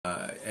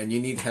and you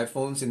need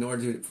headphones in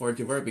order for it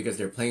to work because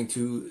they're playing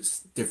two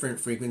different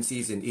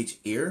frequencies in each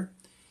ear,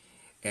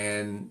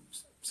 and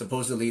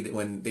supposedly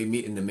when they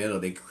meet in the middle,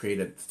 they create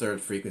a third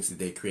frequency.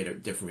 They create a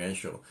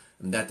differential,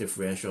 and that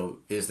differential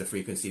is the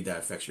frequency that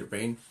affects your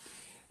brain.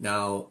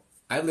 Now,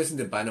 I've listened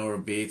to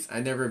binaural beats.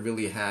 I never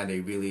really had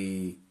a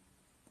really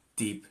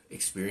deep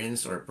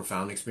experience or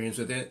profound experience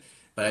with it,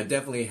 but I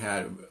definitely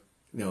had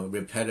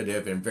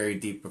repetitive and very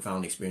deep,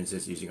 profound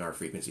experiences using our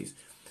frequencies.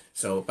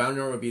 So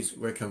binaural beats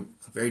work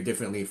very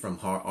differently from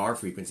how our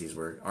frequencies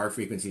work. Our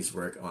frequencies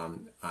work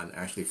on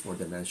actually 4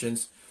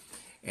 dimensions,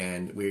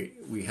 and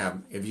we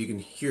have, if you can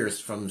hear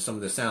from some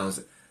of the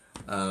sounds,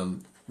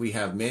 we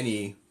have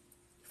many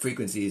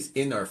frequencies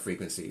in our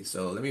frequency.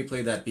 So let me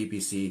play that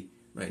BPC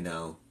right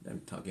now that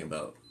I'm talking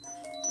about.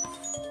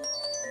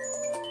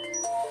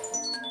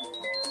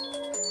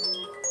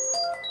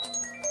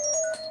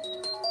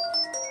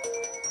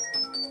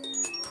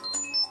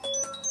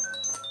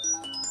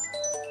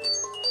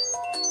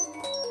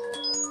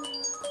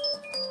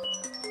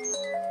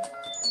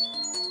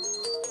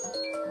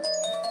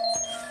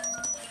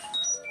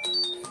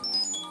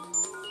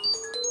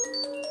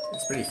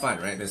 It's pretty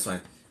fun, right? This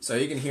one. So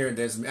you can hear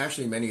there's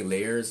actually many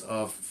layers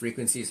of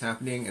frequencies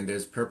happening, and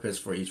there's purpose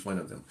for each one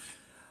of them.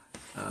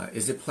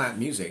 Is it plant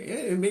music?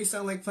 It may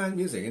sound like plant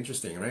music.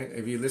 Interesting, right?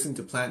 If you listen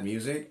to plant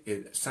music,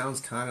 it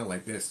sounds kind of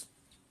like this.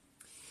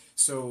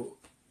 So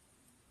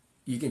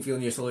you can feel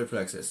in your solar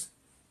plexus.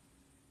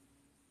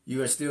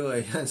 You are still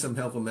a handsome,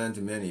 helpful man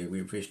to many.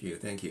 We appreciate you.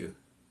 Thank you.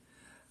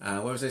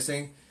 What was I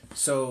saying?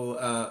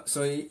 So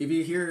if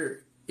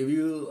you're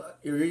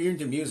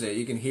into music,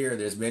 you can hear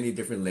there's many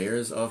different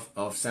layers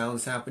of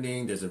sounds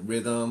happening. There's a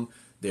rhythm.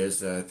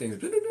 There's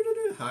things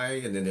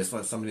high, and then there's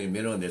something in the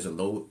middle, and there's a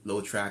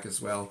low track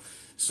as well.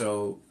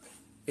 So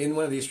in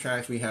one of these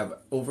tracks, we have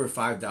over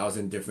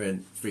 5,000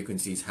 different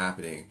frequencies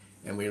happening,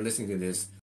 and when you're listening to this,